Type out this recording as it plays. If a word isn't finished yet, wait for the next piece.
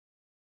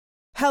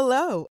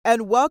Hello,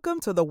 and welcome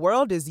to the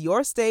World is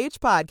Your Stage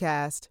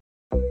podcast.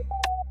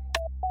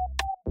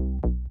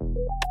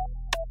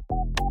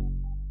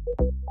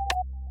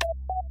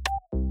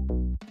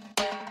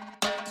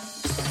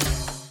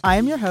 I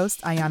am your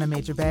host, Ayana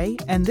Major Bay,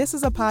 and this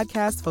is a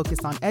podcast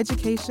focused on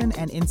education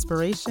and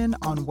inspiration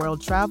on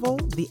world travel,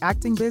 the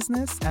acting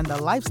business, and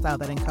the lifestyle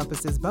that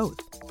encompasses both,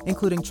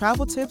 including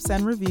travel tips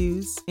and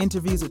reviews,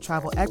 interviews with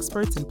travel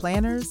experts and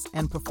planners,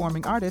 and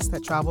performing artists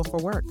that travel for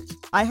work.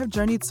 I have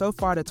journeyed so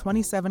far to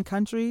 27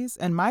 countries,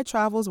 and my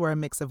travels were a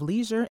mix of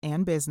leisure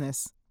and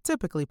business,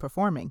 typically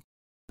performing.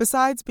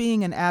 Besides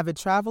being an avid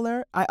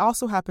traveler, I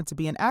also happen to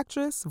be an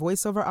actress,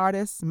 voiceover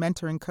artist,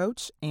 mentoring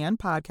coach, and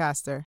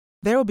podcaster.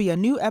 There will be a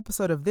new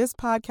episode of this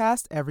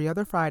podcast every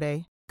other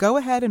Friday. Go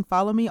ahead and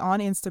follow me on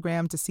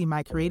Instagram to see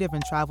my creative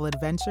and travel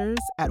adventures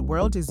at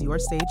World is Your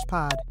Stage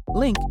Pod.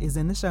 Link is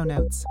in the show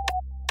notes.